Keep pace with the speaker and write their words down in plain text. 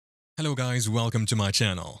Hello guys, welcome to my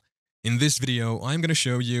channel. In this video, I'm going to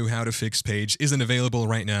show you how to fix page isn't available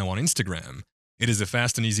right now on Instagram. It is a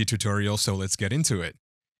fast and easy tutorial, so let's get into it.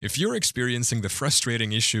 If you're experiencing the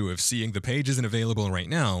frustrating issue of seeing the page isn't available right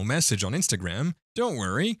now message on Instagram, don't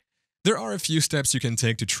worry. There are a few steps you can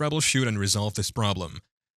take to troubleshoot and resolve this problem.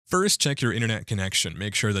 First, check your internet connection.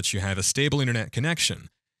 Make sure that you have a stable internet connection.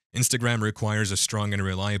 Instagram requires a strong and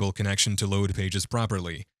reliable connection to load pages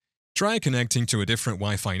properly. Try connecting to a different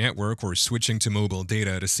Wi-Fi network or switching to mobile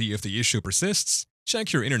data to see if the issue persists.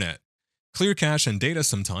 Check your internet. Clear cache and data.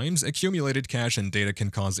 Sometimes accumulated cache and data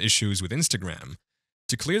can cause issues with Instagram.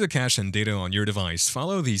 To clear the cache and data on your device,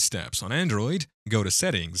 follow these steps. On Android, go to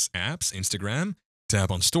Settings, Apps, Instagram, tap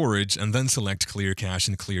on Storage, and then select Clear Cache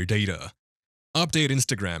and Clear Data. Update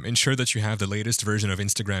Instagram. Ensure that you have the latest version of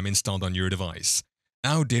Instagram installed on your device.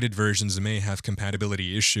 Outdated versions may have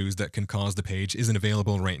compatibility issues that can cause the page isn't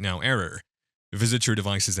available right now error. Visit your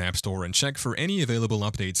device's app store and check for any available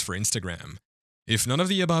updates for Instagram. If none of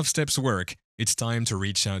the above steps work, it's time to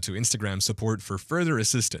reach out to Instagram support for further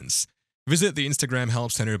assistance. Visit the Instagram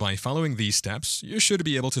Help Center by following these steps. You should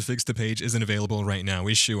be able to fix the page isn't available right now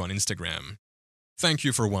issue on Instagram. Thank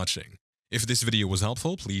you for watching. If this video was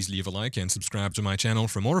helpful, please leave a like and subscribe to my channel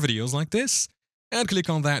for more videos like this. And click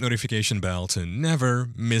on that notification bell to never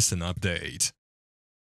miss an update.